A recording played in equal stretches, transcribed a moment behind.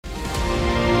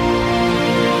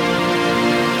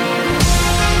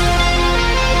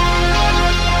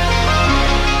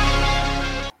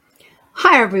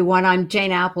everyone. I'm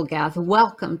Jane Applegath.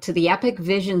 Welcome to the Epic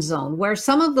Vision Zone, where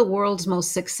some of the world's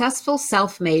most successful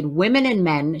self-made women and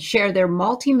men share their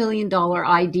multi-million-dollar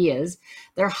ideas,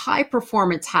 their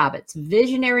high-performance habits,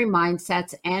 visionary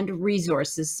mindsets, and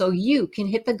resources so you can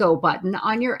hit the go button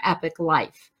on your epic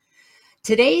life.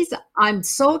 I'm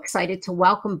so excited to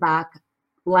welcome back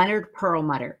Leonard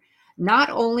Perlmutter. Not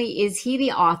only is he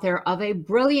the author of a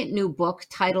brilliant new book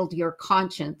titled Your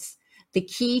Conscience, the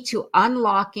key to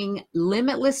unlocking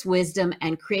limitless wisdom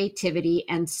and creativity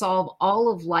and solve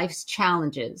all of life's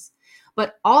challenges,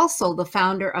 but also the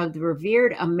founder of the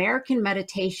revered American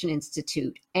Meditation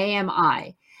Institute,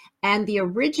 AMI, and the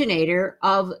originator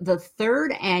of the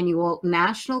third annual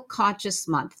National Conscious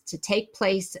Month to take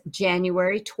place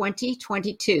January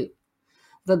 2022.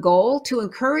 The goal to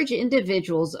encourage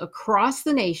individuals across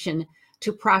the nation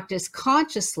to practice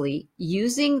consciously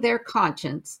using their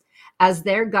conscience as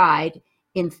their guide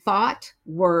in thought,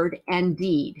 word, and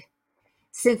deed.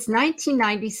 Since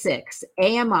 1996,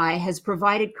 AMI has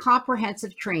provided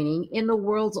comprehensive training in the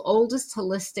world's oldest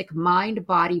holistic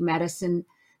mind-body medicine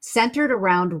centered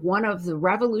around one of the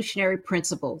revolutionary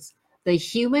principles: the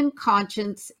human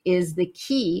conscience is the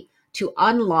key to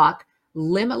unlock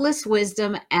limitless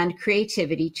wisdom and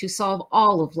creativity to solve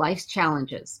all of life's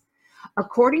challenges.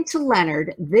 According to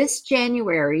Leonard, this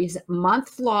January's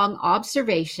month-long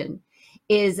observation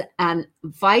is a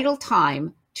vital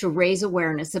time to raise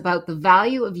awareness about the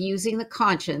value of using the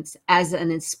conscience as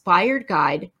an inspired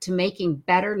guide to making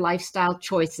better lifestyle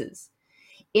choices.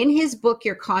 In his book,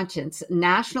 Your Conscience,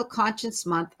 National Conscience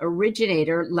Month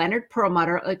originator Leonard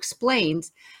Perlmutter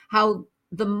explains how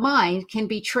the mind can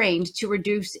be trained to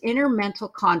reduce inner mental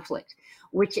conflict,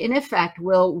 which in effect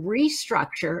will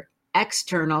restructure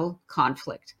external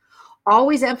conflict.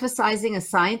 Always emphasizing a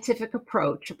scientific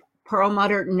approach,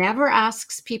 Perlmutter never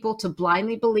asks people to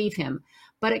blindly believe him,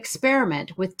 but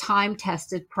experiment with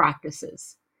time-tested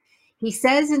practices. He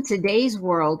says in today's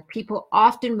world, people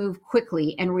often move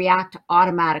quickly and react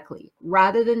automatically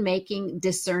rather than making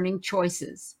discerning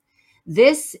choices.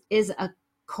 This is a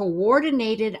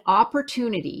coordinated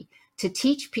opportunity to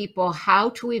teach people how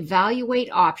to evaluate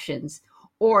options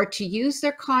or to use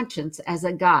their conscience as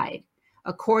a guide.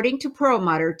 According to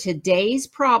Perlmutter, today's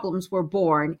problems were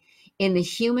born in the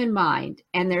human mind,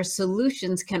 and their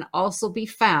solutions can also be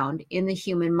found in the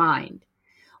human mind.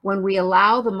 When we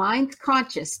allow the mind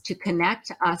conscious to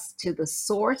connect us to the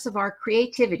source of our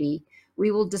creativity, we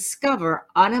will discover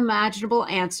unimaginable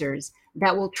answers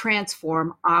that will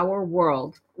transform our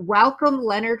world. Welcome,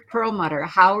 Leonard Perlmutter.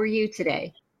 How are you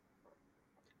today?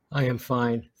 I am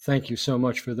fine. Thank you so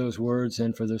much for those words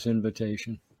and for this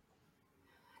invitation.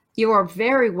 You are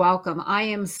very welcome. I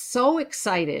am so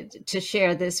excited to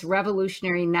share this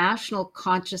revolutionary National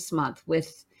Conscious Month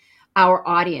with our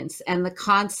audience and the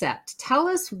concept. Tell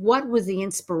us, what was the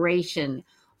inspiration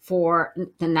for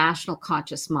the National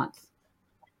Conscious Month?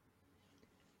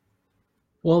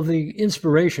 Well, the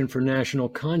inspiration for National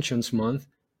Conscience Month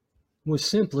was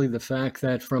simply the fact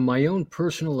that from my own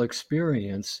personal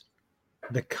experience,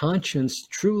 the conscience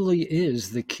truly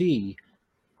is the key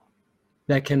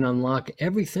that can unlock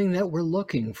everything that we're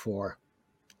looking for.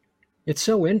 It's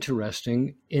so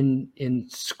interesting. In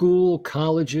school,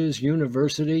 colleges,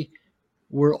 university,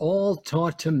 we're all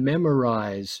taught to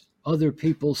memorize other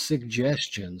people's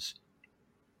suggestions.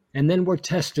 And then we're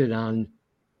tested on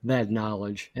that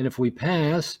knowledge. And if we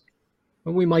pass,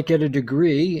 well, we might get a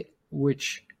degree,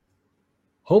 which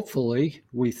hopefully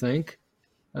we think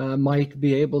might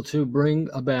be able to bring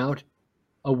about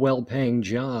a well-paying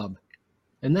job.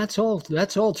 And that's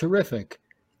all terrific.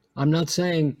 I'm not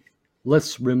saying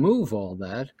let's remove all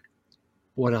that.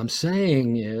 What I'm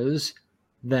saying is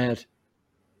that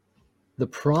the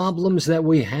problems that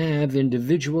we have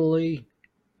individually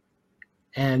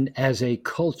and as a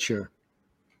culture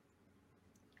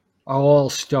all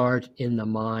start in the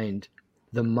mind.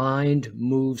 The mind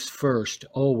moves first,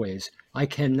 always. I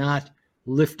cannot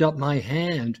lift up my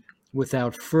hand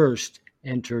without first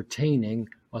entertaining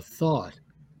a thought.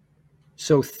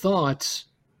 So thoughts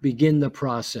begin the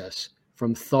process.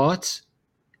 From thoughts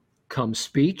come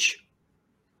speech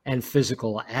and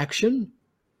physical action,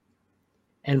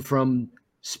 and from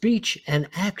speech and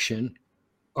action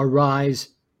arise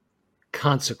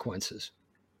consequences.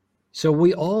 So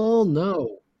we all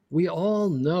know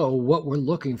what we're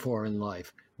looking for in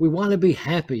life. We want to be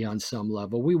happy on some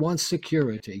level. We want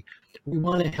security. We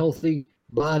want a healthy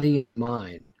body and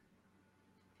mind.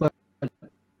 But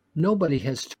nobody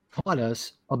has taught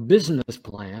us a business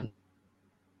plan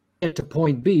to get to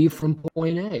point B from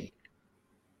point A.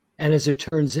 And as it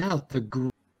turns out, the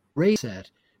great set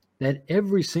that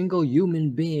every single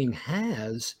human being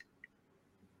has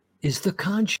is the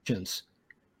conscience,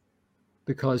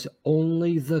 because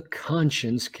only the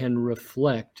conscience can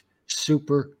reflect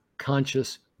super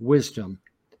conscious wisdom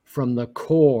from the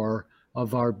core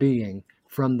of our being,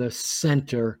 from the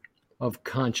center of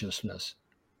consciousness.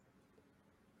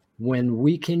 When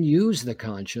we can use the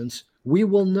conscience, we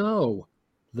will know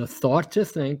the thought to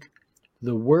think,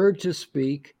 the word to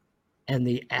speak, and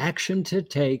the action to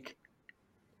take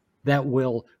that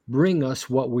will bring us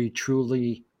what we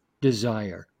truly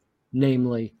desire,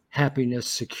 namely happiness,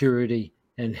 security,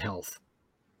 and health.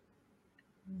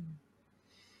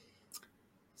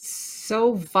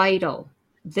 So vital.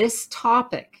 This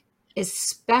topic,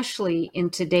 especially in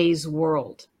today's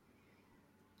world.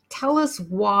 Tell us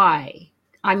why.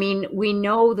 I mean, we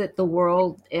know that the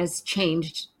world has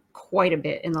changed quite a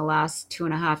bit in the last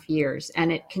 2.5 years,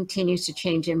 and it continues to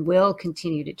change and will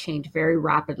continue to change very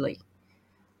rapidly.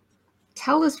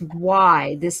 Tell us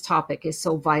why this topic is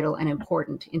so vital and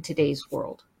important in today's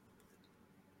world.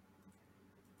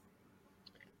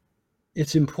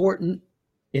 It's important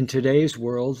in today's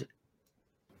world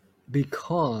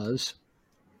because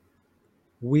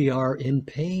we are in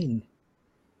pain.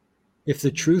 If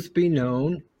the truth be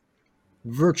known,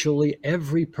 virtually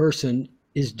every person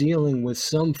is dealing with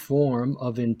some form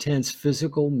of intense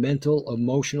physical, mental,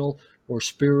 emotional, or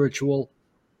spiritual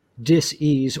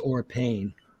dis-ease or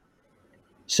pain.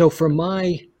 So from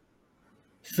my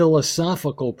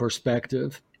philosophical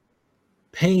perspective,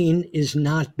 pain is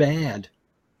not bad.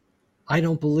 I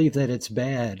don't believe that it's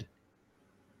bad.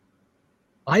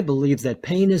 I believe that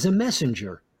pain is a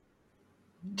messenger,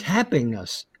 tapping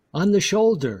us on the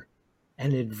shoulder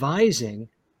and advising,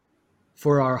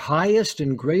 for our highest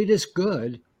and greatest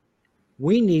good,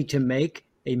 we need to make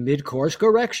a mid-course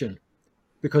correction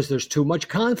because there's too much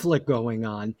conflict going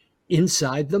on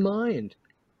inside the mind.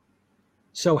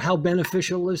 So how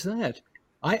beneficial is that?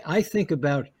 I think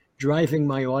about driving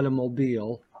my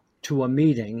automobile to a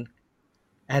meeting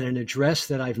at an address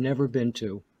that I've never been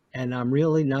to, and I'm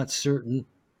really not certain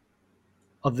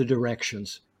of the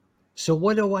directions. So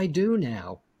what do I do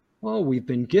now? Oh, we've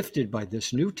been gifted by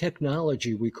this new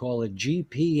technology. We call it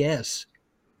GPS.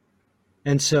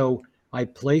 And so I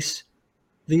place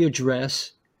the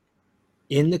address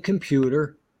in the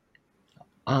computer,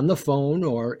 on the phone,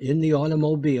 or in the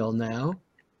automobile now.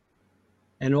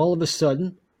 And all of a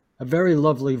sudden, a very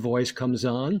lovely voice comes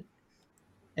on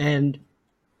and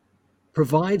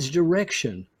provides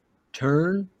direction,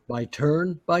 turn by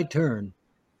turn by turn,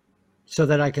 so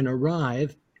that I can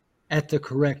arrive at the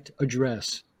correct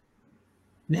address.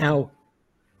 Now,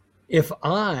 if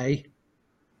I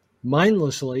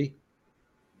mindlessly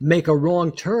make a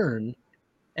wrong turn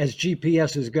as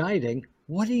GPS is guiding,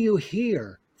 what do you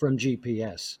hear from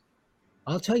GPS?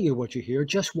 I'll tell you what you hear,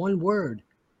 just one word: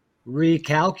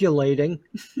 recalculating.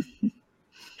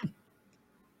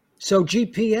 So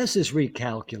GPS is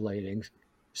recalculating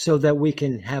so that we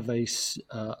can have a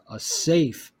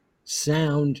safe,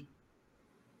 sound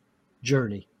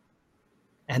journey.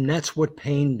 And that's what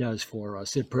pain does for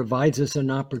us. It provides us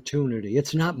an opportunity.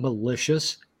 It's not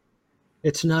malicious.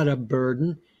 It's not a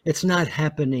burden. It's not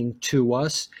happening to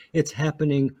us. It's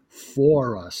happening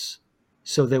for us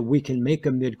so that we can make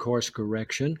a mid-course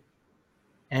correction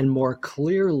and more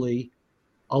clearly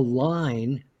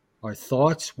align our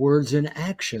thoughts, words, and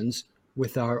actions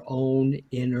with our own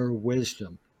inner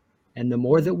wisdom. And the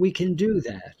more that we can do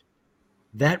that,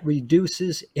 that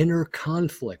reduces inner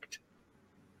conflict.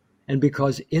 And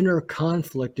because inner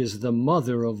conflict is the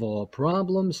mother of all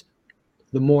problems,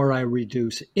 the more I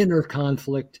reduce inner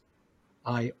conflict,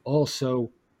 I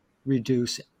also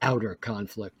reduce outer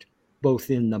conflict, both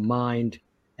in the mind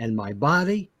and my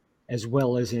body, as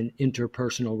well as in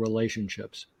interpersonal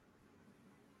relationships.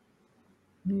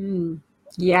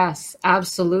 Yes,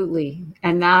 absolutely.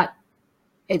 And that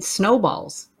it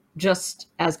snowballs just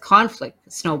as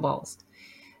conflict snowballs.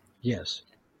 Yes.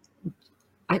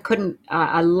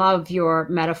 I love your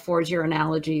metaphors, your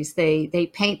analogies.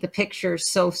 They paint the picture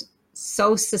so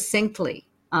succinctly.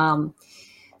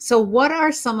 So what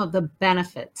are some of the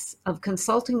benefits of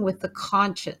consulting with the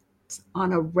conscience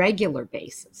on a regular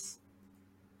basis?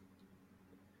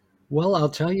 Well, I'll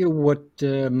tell you what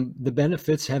the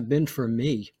benefits have been for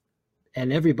me,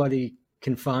 and everybody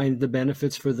can find the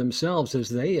benefits for themselves as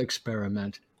they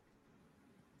experiment.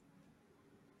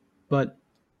 But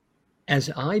as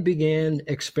I began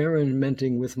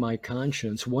experimenting with my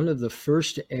conscience, one of the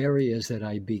first areas that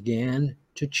I began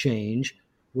to change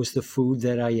was the food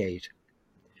that I ate.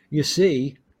 You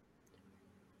see,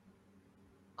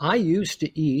 I used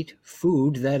to eat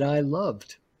food that I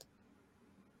loved.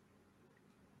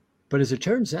 But as it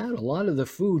turns out, a lot of the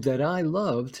food that I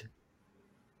loved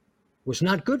was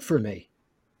not good for me.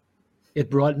 It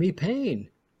brought me pain.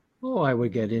 Oh, I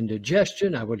would get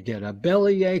indigestion. I would get a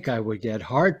bellyache. I would get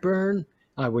heartburn.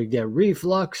 I would get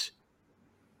reflux.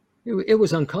 It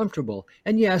was uncomfortable.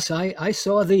 And yes, I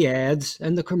saw the ads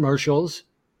and the commercials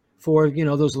for,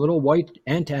 those little white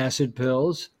antacid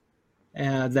pills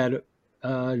that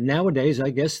nowadays, I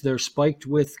guess they're spiked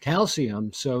with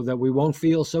calcium so that we won't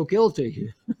feel so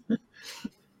guilty.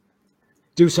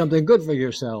 Do something good for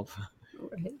yourself.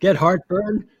 Right. Get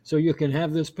heartburn so you can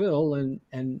have this pill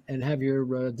and have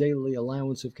your daily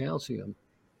allowance of calcium.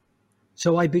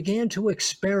 So I began to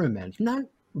experiment, not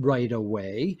right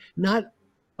away, not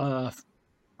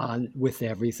with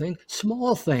everything,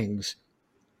 small things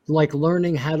like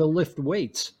learning how to lift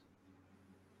weights.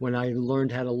 When I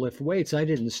learned how to lift weights, I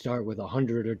didn't start with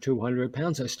 100 or 200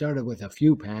 pounds. I started with a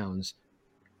few pounds.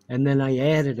 And then I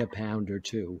added a pound or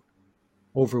two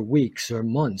over weeks or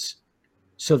months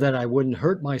so that I wouldn't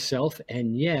hurt myself.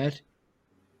 And yet,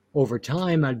 over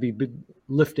time, I'd be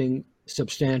lifting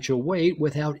substantial weight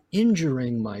without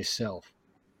injuring myself.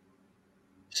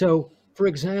 So, for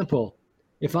example,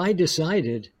 if I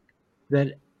decided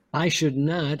that I should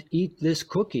not eat this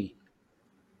cookie,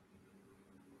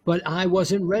 but I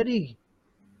wasn't ready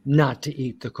not to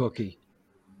eat the cookie.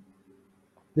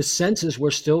 The senses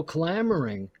were still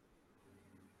clamoring.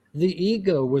 The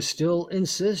ego was still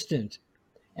insistent.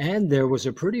 And there was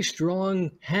a pretty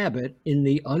strong habit in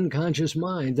the unconscious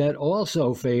mind that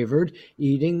also favored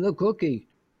eating the cookie.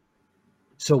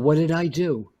 So what did I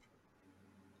do?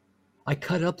 I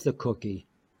cut up the cookie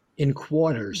in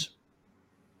quarters.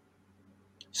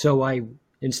 So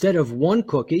instead of one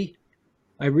cookie,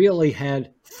 I really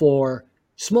had 4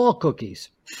 small cookies.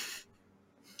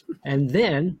 And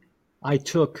then I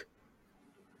took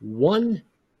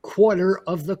 1/4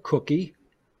 of the cookie.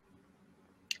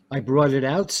 I brought it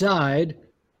outside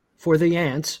for the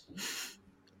ants,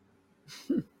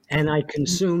 and I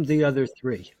consumed the other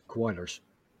 3/4.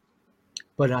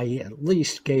 But I at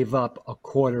least gave up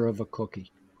 1/4 of a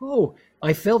cookie. Oh,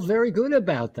 I felt very good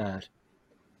about that.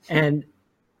 And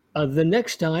the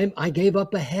next time I gave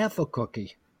up 1/2 a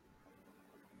cookie,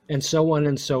 and so on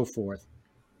and so forth.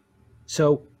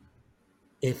 So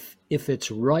if it's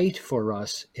right for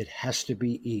us, it has to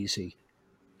be easy.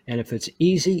 And if it's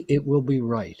easy, it will be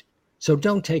right. So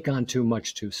don't take on too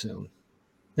much too soon.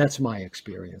 That's my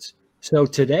experience. So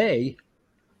today,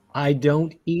 I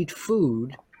don't eat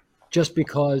food just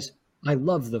because I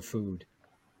love the food.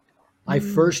 I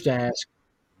first ask,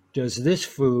 does this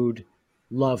food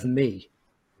love me?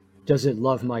 Does it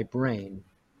love my brain?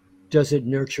 Does it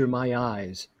nurture my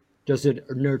eyes? Does it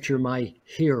nurture my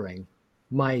hearing,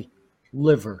 my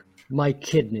liver, my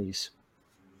kidneys,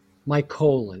 my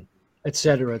colon,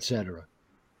 etc., etc.?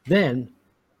 Then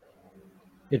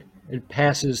it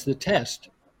passes the test.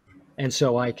 And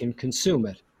so I can consume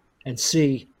it and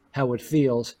see how it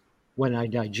feels when I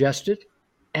digest it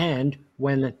and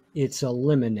when it's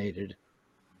eliminated.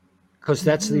 Because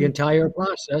that's the entire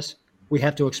process. We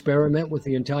have to experiment with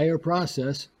the entire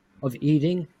process of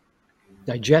eating,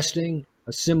 digesting,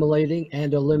 assimilating,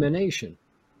 and elimination.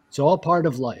 It's all part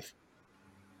of life.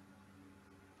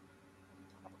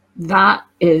 That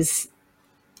is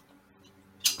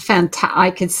fantastic.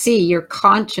 I could see your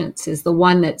conscience is the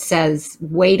one that says,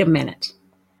 wait a minute.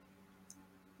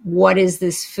 What is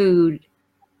this food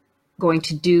going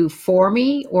to do for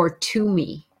me or to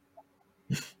me?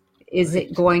 Is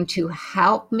it going to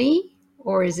help me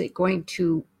or is it going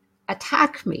to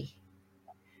attack me?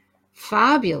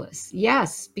 Fabulous.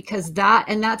 Yes, because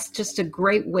that's just a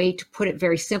great way to put it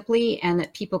very simply and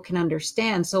that people can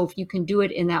understand. So if you can do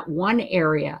it in that one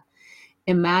area,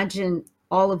 imagine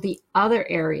all of the other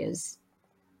areas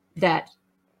that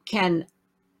can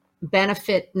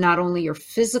benefit not only your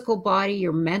physical body,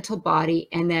 your mental body,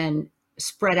 and then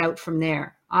spread out from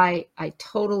there. I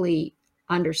totally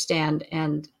understand,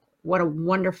 and what a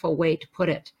wonderful way to put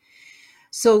it.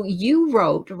 So you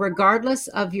wrote, regardless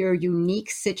of your unique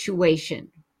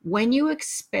situation, when you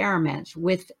experiment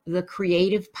with the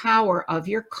creative power of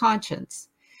your conscience,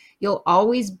 you'll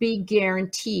always be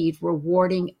guaranteed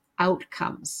rewarding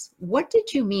outcomes. What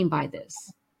did you mean by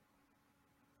this?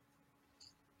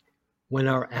 When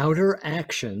our outer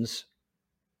actions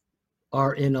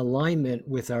are in alignment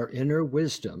with our inner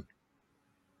wisdom,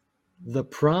 the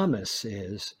promise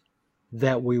is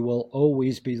that we will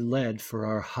always be led for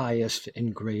our highest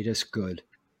and greatest good.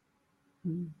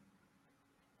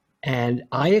 And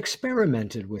I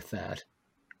experimented with that.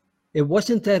 It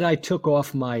wasn't that I took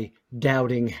off my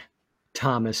doubting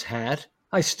Thomas hat.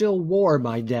 I still wore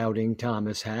my doubting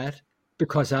Thomas hat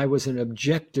because I was an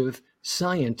objective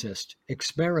scientist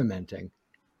experimenting.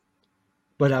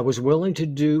 but I was willing to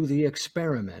do the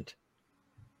experiment.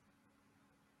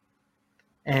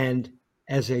 And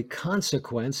as a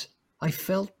consequence, I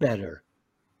felt better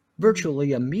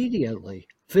virtually immediately,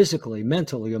 physically,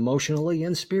 mentally, emotionally,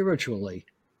 and spiritually.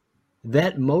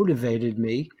 That motivated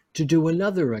me to do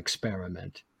another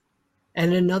experiment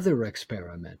and another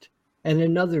experiment and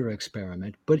another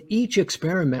experiment. But each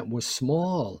experiment was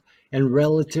small and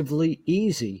relatively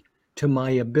easy to my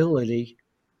ability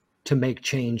to make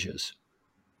changes.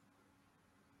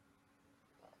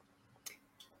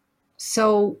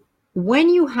 So when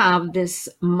you have this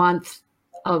month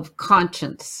of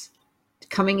conscience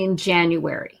coming in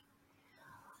January,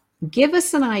 give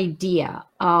us an idea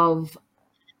of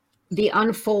the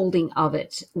unfolding of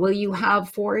it. Will you have,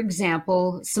 for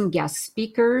example, some guest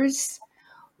speakers?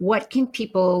 What can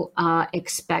people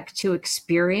expect to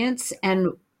experience, and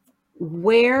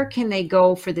where can they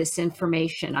go for this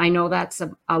information? I know that's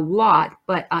a lot,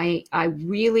 but I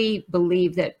really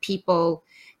believe that people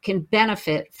can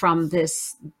benefit from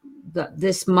this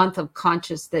month of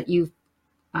conscience that you've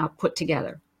put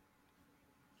together.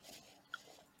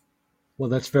 Well,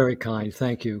 that's very kind.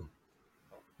 Thank you.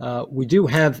 We do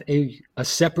have a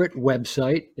separate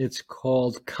website. It's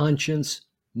called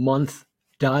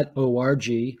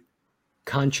consciencemonth.org,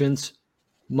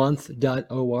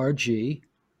 consciencemonth.org.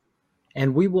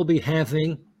 And we will be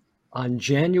having on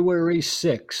January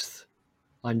 6th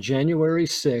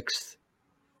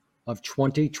of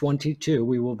 2022,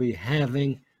 we will be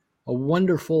having a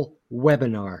wonderful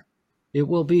webinar. It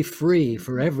will be free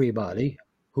for everybody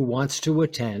who wants to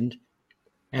attend.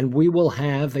 And we will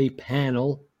have a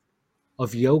panel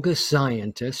of yoga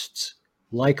scientists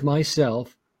like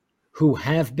myself who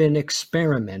have been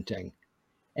experimenting,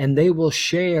 and they will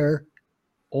share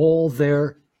all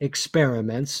their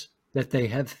experiments that they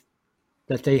have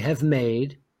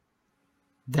made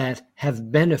that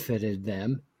have benefited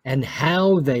them, and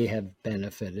how they have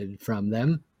benefited from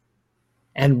them,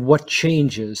 and what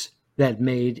changes that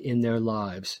made in their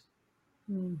lives,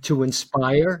 to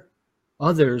inspire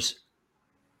others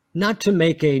not to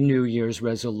make a New Year's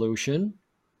resolution,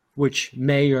 which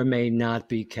may or may not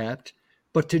be kept,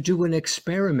 but to do an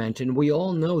experiment. And we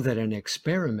all know that an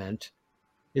experiment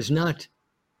is not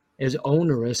as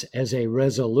onerous as a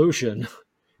resolution.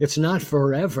 It's not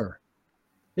forever.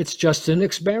 It's just an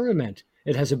experiment.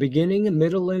 It has a beginning, a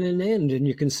middle, and an end, and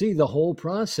you can see the whole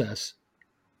process.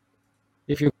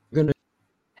 If you're going to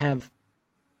have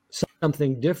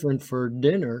something different for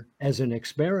dinner as an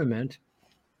experiment,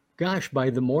 gosh, by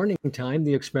the morning time,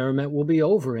 the experiment will be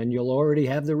over and you'll already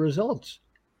have the results.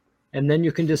 And then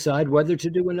you can decide whether to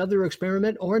do another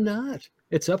experiment or not.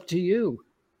 It's up to you,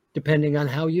 depending on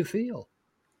how you feel.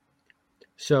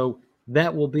 So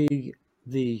that will be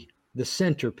the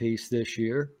centerpiece this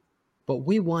year. But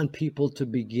we want people to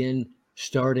begin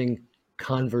starting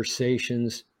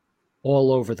conversations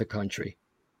all over the country,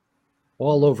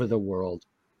 all over the world,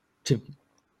 to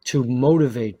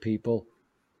motivate people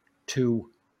to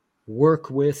work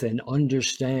with and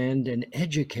understand and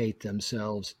educate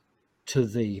themselves to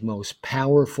the most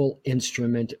powerful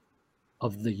instrument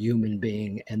of the human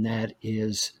being, and that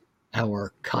is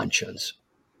our conscience.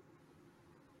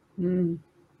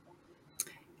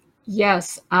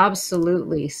 Yes,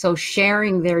 absolutely. So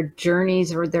sharing their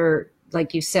journeys or their,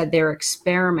 like you said, their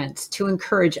experiments to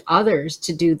encourage others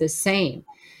to do the same.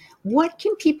 What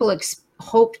can people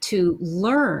hope to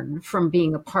learn from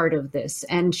being a part of this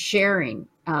and sharing?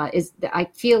 I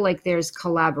feel like there's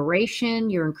collaboration.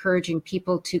 You're encouraging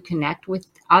people to connect with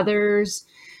others.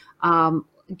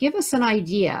 Give us an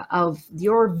idea of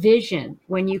your vision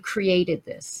when you created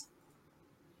this.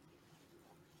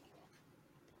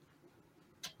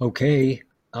 Okay,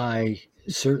 I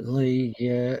certainly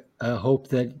hope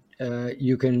that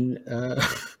you can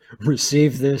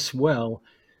receive this well,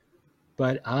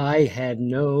 but I had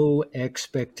no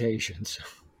expectations.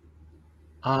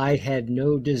 I had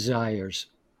no desires,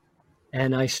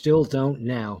 and I still don't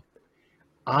now.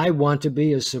 I want to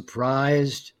be as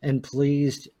surprised and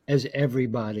pleased as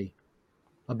everybody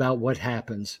about what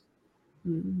happens.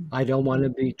 I don't want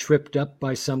to be tripped up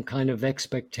by some kind of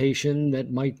expectation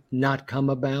that might not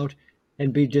come about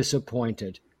and be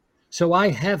disappointed. So I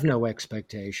have no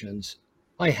expectations.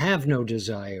 I have no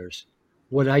desires.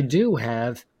 What I do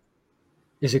have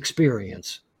is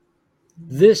experience.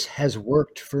 This has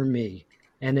worked for me.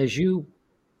 And as you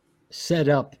set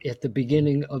up at the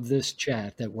beginning of this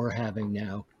chat that we're having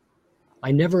now,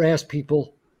 I never ask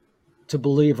people to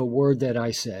believe a word that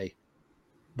I say.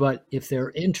 But if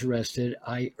they're interested,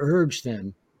 I urge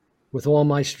them with all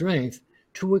my strength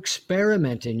to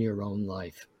experiment in your own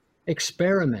life.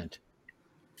 Experiment.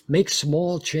 Make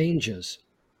small changes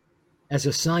as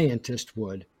a scientist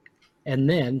would, and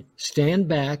then stand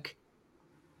back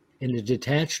in a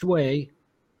detached way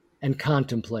and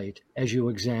contemplate as you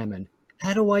examine.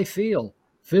 How do I feel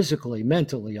physically,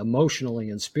 mentally, emotionally,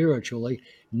 and spiritually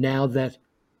now that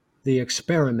the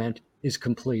experiment is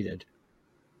completed?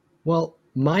 Well,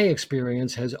 my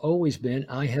experience has always been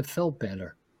I have felt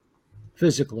better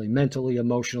physically, mentally,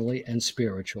 emotionally, and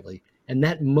spiritually. And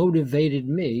that motivated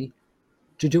me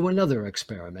to do another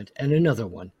experiment and another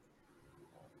one.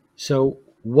 So,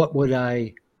 what would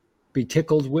I be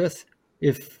tickled with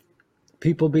if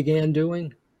people began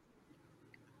doing?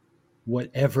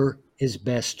 Whatever is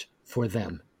best for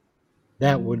them.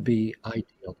 That would be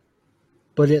ideal.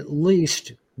 But at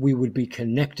least we would be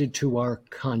connected to our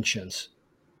conscience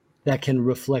that can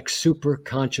reflect super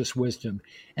conscious wisdom.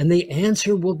 And the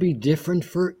answer will be different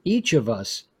for each of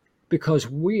us because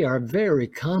we are very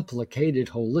complicated,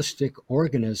 holistic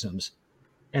organisms.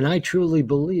 And I truly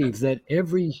believe that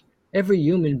every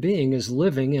human being is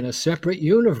living in a separate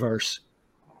universe.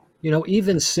 You know,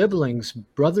 even siblings,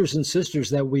 brothers and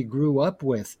sisters that we grew up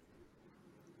with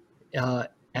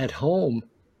at home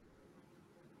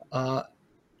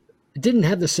didn't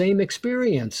have the same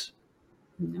experience.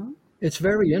 No. It's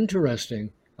very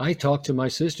interesting. I talk to my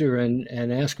sister and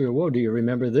ask her, whoa, do you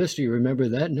remember this? Do you remember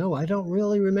that? No, I don't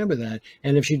really remember that.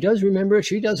 And if she does remember it,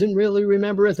 she doesn't really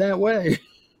remember it that way.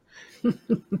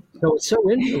 So it's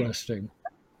so interesting.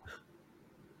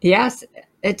 Yes,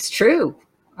 it's true.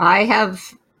 I have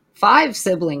 5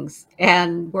 siblings,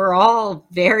 and we're all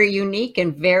very unique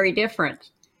and very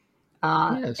different.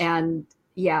 Yes. And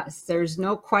yes, there's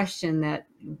no question that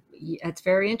it's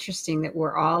very interesting that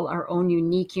we're all our own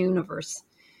unique universe.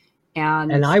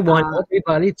 And I want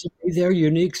everybody to be their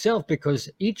unique self because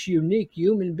each unique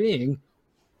human being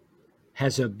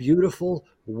has a beautiful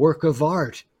work of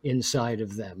art inside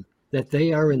of them that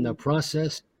they are in the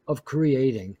process of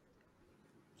creating.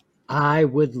 I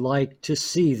would like to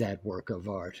see that work of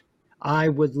art. I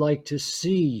would like to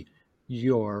see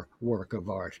your work of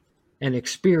art and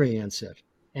experience it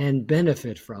and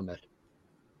benefit from it.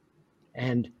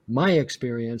 And my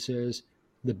experience is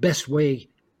the best way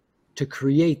to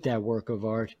create that work of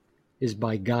art is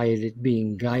by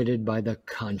being guided by the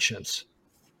conscience.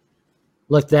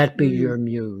 Let that be your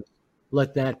muse.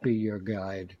 Let that be your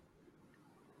guide.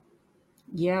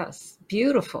 Yes,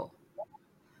 beautiful.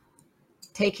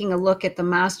 Taking a look at the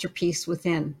masterpiece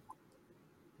within.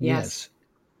 Yes.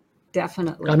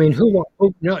 Definitely. I mean,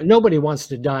 nobody wants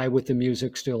to die with the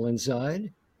music still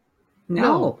inside.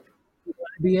 No. We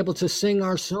want to be able to sing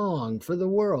our song for the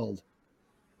world.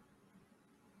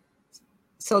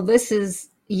 So this is,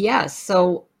 yes.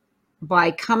 So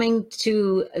by coming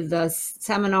to the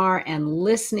seminar and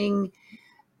listening,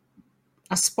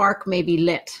 a spark may be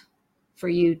lit for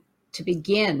you to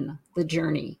begin the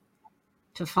journey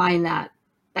to find that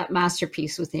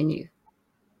masterpiece within you.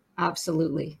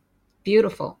 Absolutely.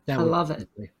 Beautiful. I love it.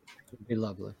 That would be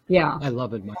lovely. Yeah. I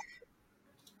love it.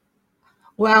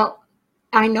 Well,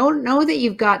 I know that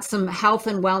you've got some health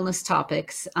and wellness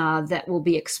topics that will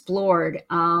be explored.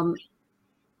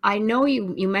 I know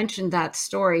you mentioned that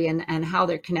story and how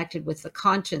they're connected with the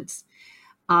conscience.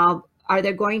 Are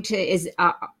there going to, is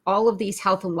all of these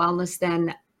health and wellness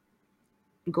then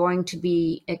going to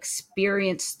be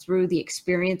experienced through the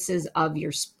experiences of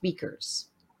your speakers?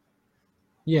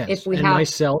 Yes, if we and have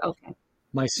myself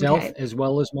Okay. as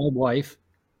well as my wife.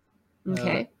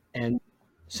 Okay. And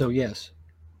so, yes.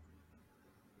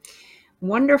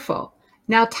 Wonderful.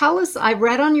 Now tell us, I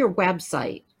read on your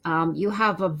website, you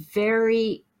have a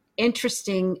very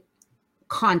interesting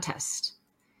contest.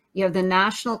 You have the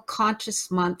National Conscious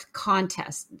Month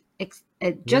contest.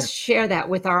 Just share that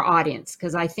with our audience,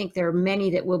 because I think there are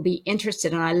many that will be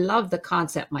interested, and I love the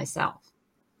concept myself.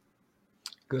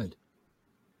 Good.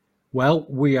 Well,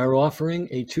 we are offering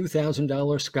a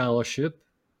 $2,000 scholarship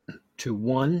to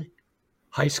one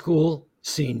high school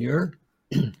senior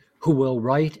who will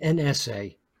write an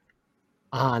essay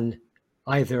on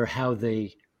either how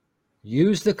they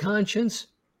use the conscience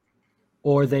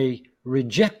or they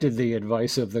rejected the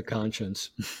advice of the conscience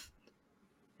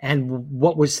and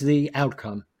what was the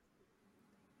outcome.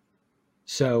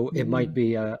 So it might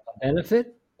be a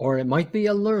benefit or it might be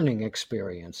a learning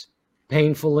experience,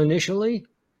 painful initially,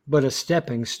 but a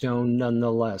stepping stone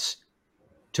nonetheless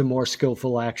to more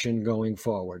skillful action going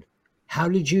forward. How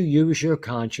did you use your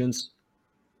conscience,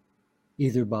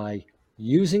 either by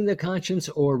using the conscience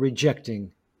or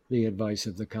rejecting the advice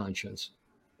of the conscience?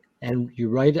 And you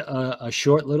write a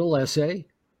short little essay,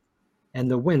 and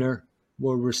the winner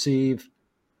will receive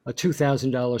a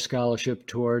 $2,000 scholarship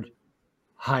toward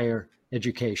higher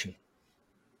education.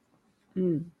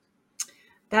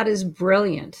 That is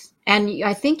brilliant. And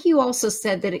I think you also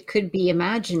said that it could be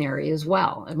imaginary as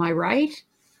well. Am I right?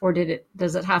 Or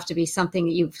does it have to be something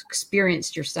that you've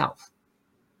experienced yourself?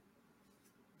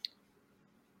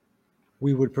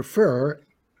 We would prefer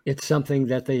it's something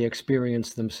that they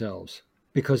experience themselves,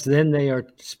 because then they are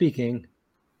speaking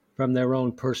from their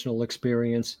own personal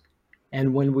experience.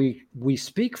 And when we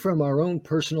speak from our own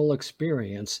personal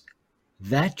experience,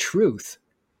 that truth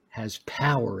has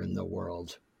power in the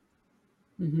world,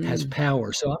 has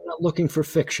power. So I'm not looking for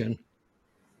fiction.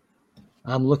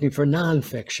 I'm looking for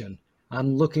nonfiction.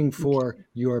 I'm looking for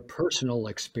your personal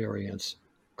experience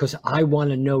because I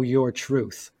want to know your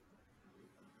truth.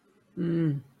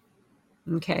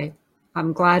 Okay.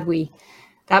 I'm glad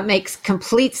that makes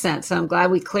complete sense. I'm glad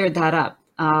we cleared that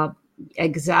up.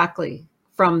 Exactly.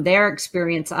 From their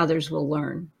experience, others will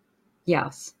learn.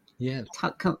 Yes. Yes.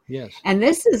 Yes. And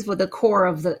this is what the core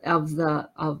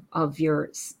of your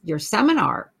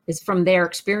seminar is. From their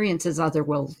experiences,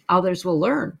 others will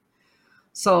learn.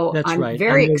 So that's I'm right.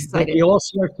 very excited.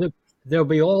 There'll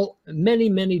be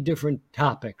many different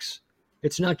topics.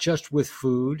 It's not just with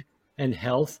food and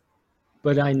health,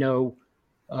 but I know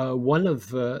one of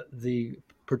the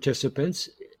participants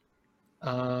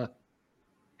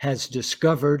has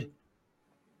discovered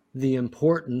the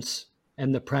importance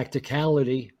and the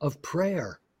practicality of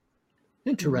prayer.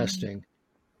 Interesting.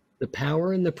 The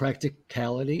power and the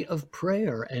practicality of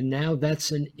prayer. And now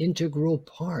that's an integral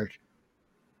part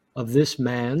of this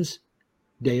man's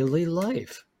daily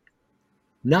life.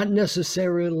 Not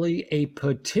necessarily a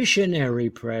petitionary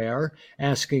prayer,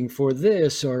 asking for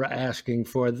this or asking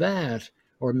for that,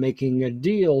 or making a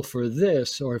deal for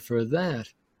this or for that,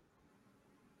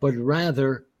 but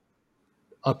rather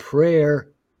a prayer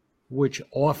which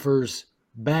offers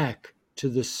back to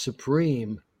the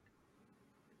Supreme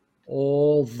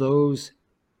all those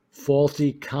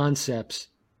faulty concepts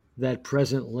that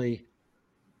presently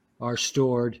are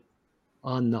stored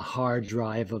on the hard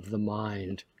drive of the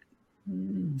mind.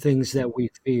 Things that we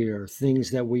fear,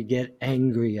 things that we get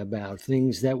angry about,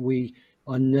 things that we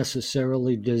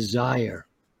unnecessarily desire.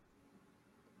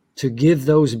 To give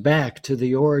those back to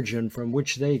the origin from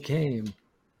which they came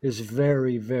is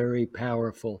very, very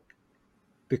powerful,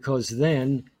 because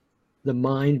then the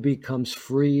mind becomes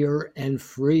freer and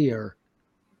freer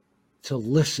to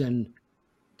listen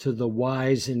to the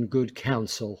wise and good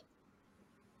counsel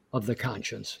of the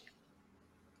conscience.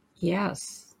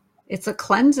 Yes. It's a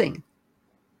cleansing.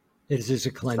 It is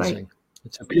a cleansing.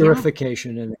 It's a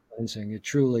purification and a cleansing. It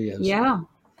truly is. Yeah.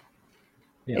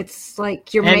 It's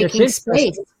like you're making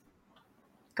space.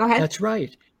 Go ahead. That's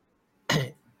right.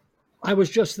 I was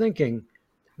just thinking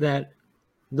that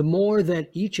the more that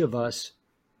each of us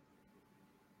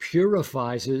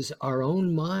purifies our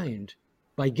own mind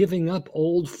by giving up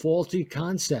old faulty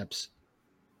concepts,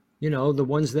 the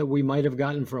ones that we might have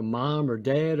gotten from mom or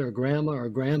dad or grandma or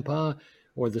grandpa,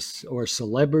 or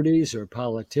celebrities or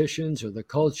politicians or the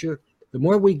culture, the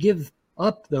more we give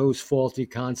up those faulty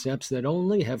concepts that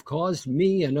only have caused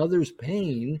me and others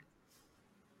pain,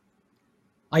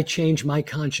 I change my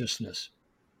consciousness.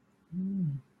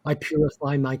 I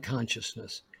purify my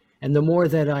consciousness. And the more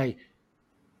that I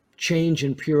change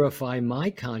and purify my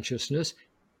consciousness,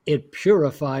 it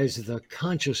purifies the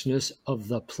consciousness of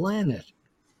the planet,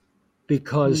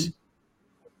 because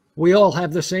we all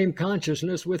have the same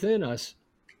consciousness within us,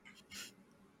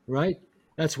 right?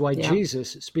 That's why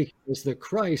Jesus, speaking as the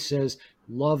Christ, says,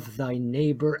 love thy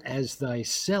neighbor as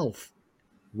thyself.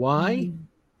 Why?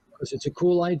 Because it's a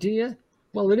cool idea?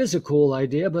 Well, it is a cool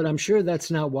idea, but I'm sure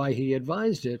that's not why he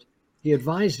advised it. He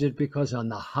advised it because on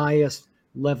the highest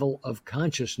level of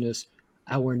consciousness,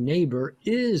 our neighbor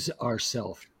is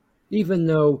ourself, even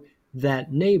though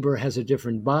that neighbor has a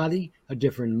different body, a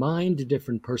different mind, a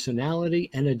different personality,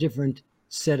 and a different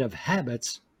set of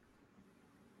habits.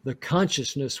 The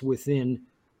consciousness within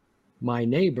my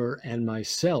neighbor and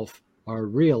myself are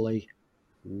really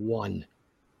one.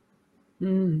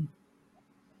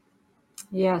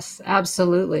 Yes,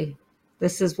 absolutely.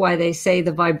 This is why they say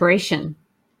the vibration,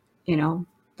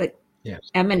 that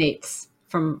emanates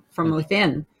from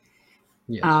within.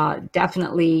 Yes.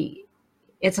 Definitely,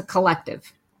 it's a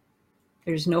collective.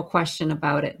 There's no question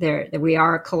about it. That we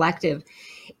are a collective.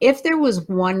 If there was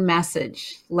one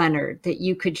message, Leonard, that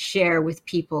you could share with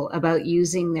people about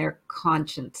using their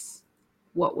conscience,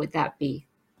 what would that be?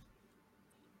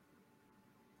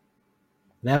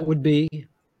 That would be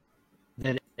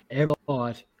that every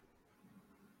thought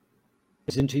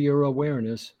is into your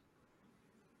awareness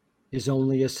is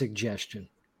only a suggestion.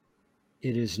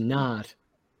 It is not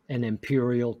an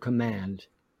imperial command.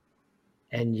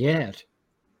 And yet,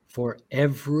 for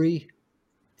every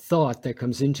thought that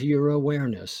comes into your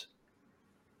awareness,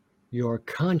 your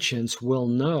conscience will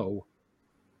know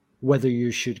whether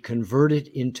you should convert it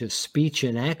into speech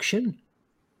and action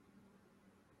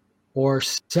or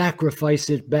sacrifice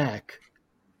it back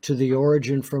to the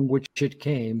origin from which it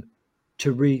came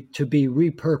to be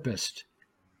repurposed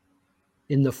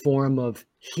in the form of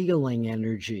healing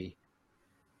energy,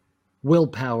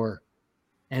 willpower,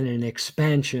 and an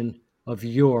expansion of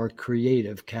your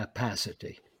creative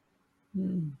capacity.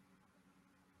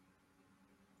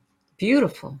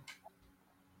 Beautiful.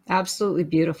 Absolutely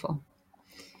beautiful.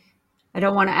 I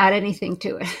don't want to add anything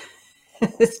to it.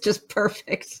 It's just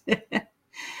perfect.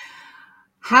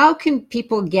 How can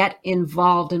people get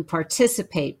involved and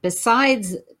participate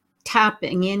besides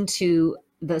tapping into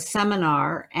the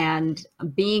seminar and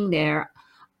being there?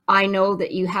 I know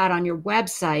that you had on your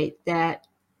website that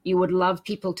you would love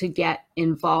people to get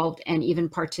involved and even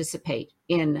participate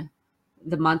in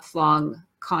the month-long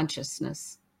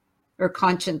consciousness or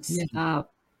conscience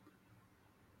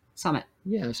summit.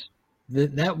 Yes,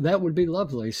 that would be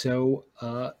lovely. So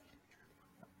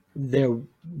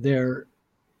there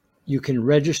you can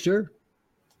register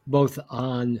both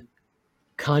on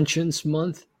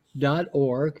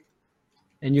consciencemonth.org,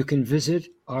 and you can visit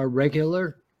our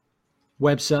regular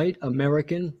website,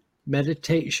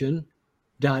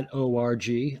 americanmeditation.org,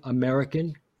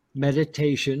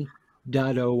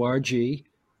 americanmeditation.org.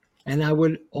 And I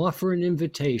would offer an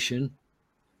invitation,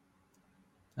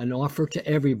 an offer to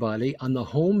everybody. On the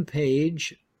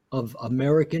homepage of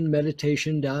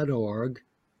americanmeditation.org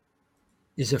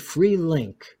is a free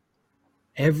link.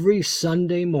 Every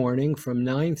Sunday morning from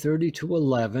 9:30 to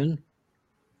 11,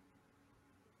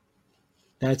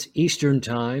 that's Eastern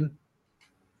Time,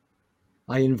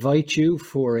 I invite you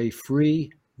for a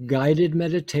free guided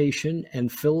meditation and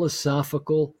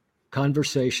philosophical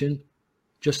conversation,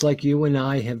 just like you and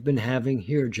I have been having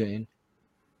here, Jane.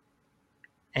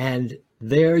 And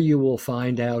there you will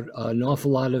find out an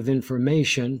awful lot of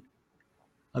information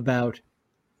about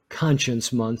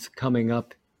Conscience Month coming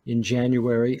up in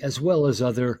January, as well as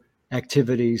other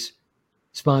activities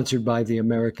sponsored by the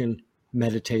American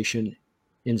Meditation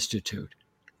Institute.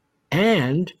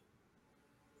 And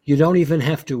you don't even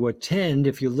have to attend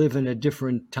if you live in a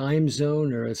different time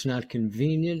zone or it's not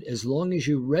convenient. As long as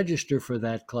you register for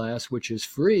that class, which is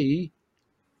free,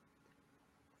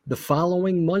 the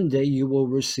following Monday you will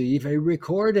receive a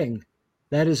recording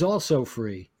that is also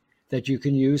free that you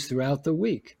can use throughout the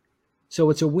week. So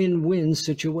it's a win-win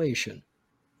situation.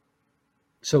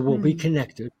 So we'll be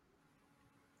connected,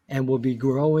 and we'll be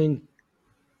growing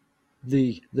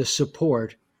the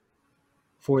support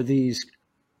for these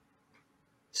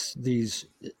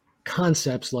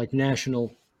concepts like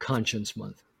National Conscience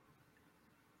Month.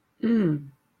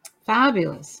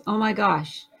 Fabulous. Oh my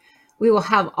gosh. We will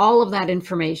have all of that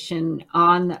information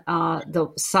on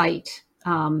the site.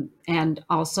 And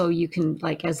also you can,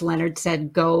 like, as Leonard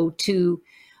said, go to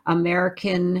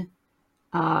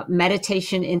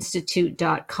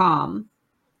AmericanMeditationInstitute.com,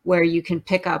 where you can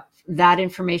pick up that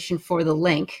information for the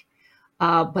link.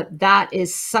 But that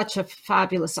is such a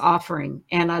fabulous offering.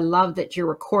 And I love that you're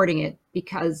recording it,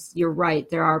 because you're right.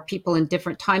 There are people in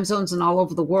different time zones and all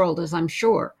over the world, as I'm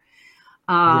sure,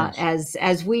 yes,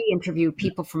 as we interview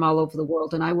people from all over the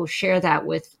world. And I will share that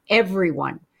with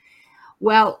everyone.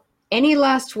 Well, any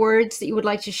last words that you would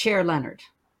like to share, Leonard?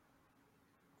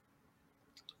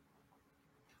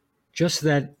 Just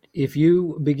that if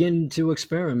you begin to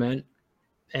experiment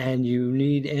and you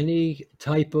need any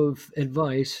type of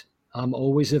advice, I'm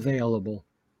always available.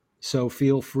 So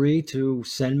feel free to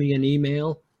send me an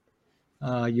email.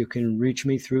 You can reach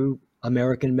me through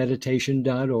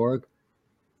americanmeditation.org,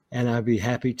 and I'd be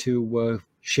happy to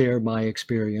share my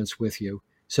experience with you.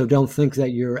 So don't think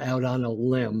that you're out on a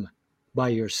limb by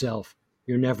yourself.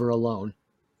 You're never alone.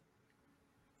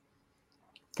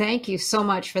 Thank you so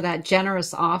much for that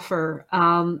generous offer.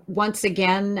 Once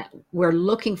again, we're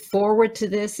looking forward to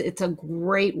this. It's a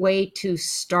great way to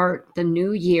start the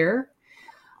new year,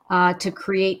 to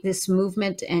create this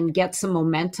movement and get some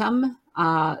momentum.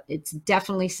 It's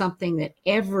definitely something that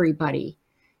everybody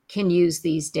can use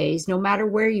these days, no matter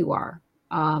where you are,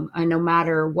 and no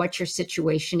matter what your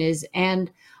situation is.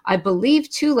 And I believe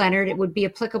too, Leonard, it would be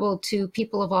applicable to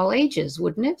people of all ages,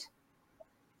 wouldn't it?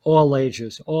 All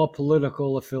ages, all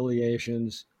political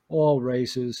affiliations, all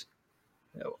races.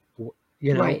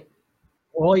 You know, right.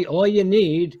 all you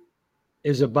need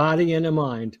is a body and a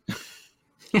mind.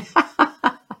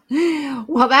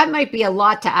 Well, that might be a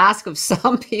lot to ask of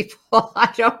some people.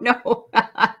 I don't know.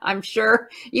 I'm sure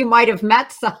you might have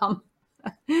met some.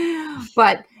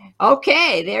 But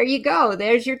Okay, there you go.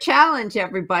 There's your challenge,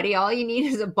 everybody. All you need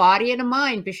is a body and a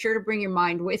mind. Be sure to bring your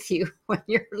mind with you when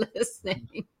you're listening.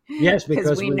 Yes, Because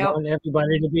because we we know want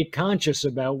everybody to be conscious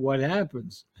about what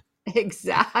happens. In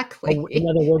exactly.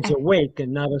 other words, awake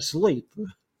and not asleep.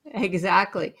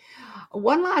 Exactly.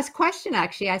 One last question,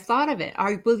 actually. I thought of it.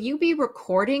 Will you be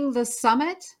recording the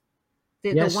summit?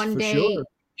 The Yes, one for sure. day?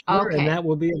 Sure, and Okay. that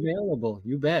will be available.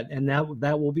 You bet. And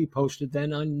that will be posted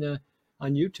then on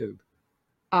YouTube.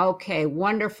 Okay,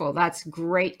 wonderful. That's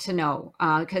great to know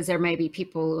because there may be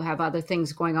people who have other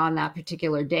things going on that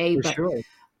particular day, For but sure.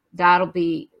 that'll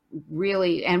be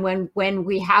really, and when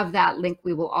we have that link,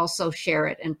 we will also share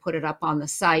it and put it up on the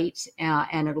site,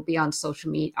 and it'll be on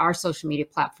our social media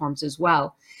platforms as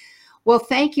well. Well,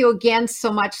 thank you again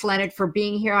so much, Leonard, for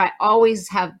being here. I always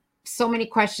have so many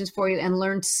questions for you and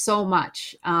learned so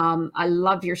much. I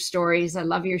love your stories. I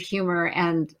love your humor,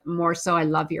 and more so, I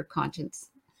love your conscience,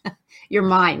 your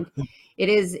mind. It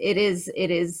is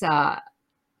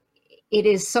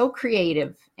so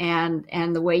creative, and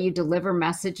the way you deliver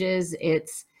messages,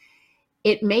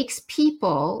 it makes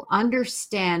people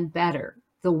understand better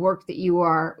the work that you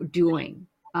are doing.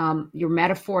 Your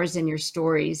metaphors and your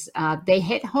stories, they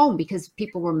hit home because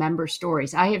people remember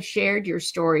stories. I have shared your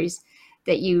stories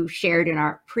that you shared in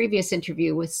our previous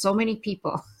interview with so many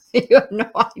people. You have no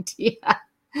idea.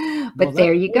 Well, But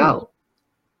there that's you good. go.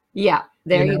 Yeah,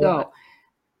 there You you know, go.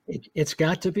 it's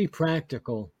got to be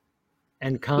practical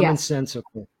and Yes,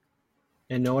 commonsensical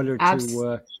in order abs-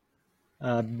 to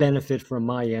benefit from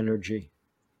my energy.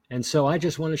 And so I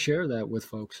just want to share that with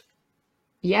folks.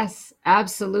 yes,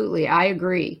 absolutely. I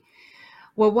agree.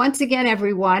 Well, once again,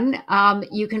 everyone,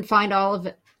 you can find all of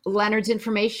Leonard's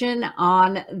information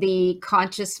on the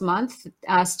Conscious Month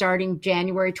starting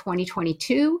January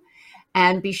 2022.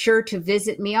 And be sure to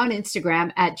visit me on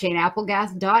Instagram at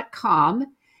janeapplegath.com.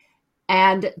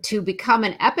 And to become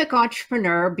an epic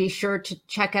entrepreneur, be sure to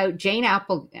check out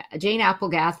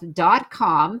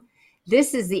janeapplegath.com.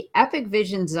 This is the Epic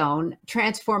Vision Zone,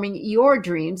 transforming your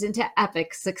dreams into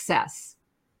epic success.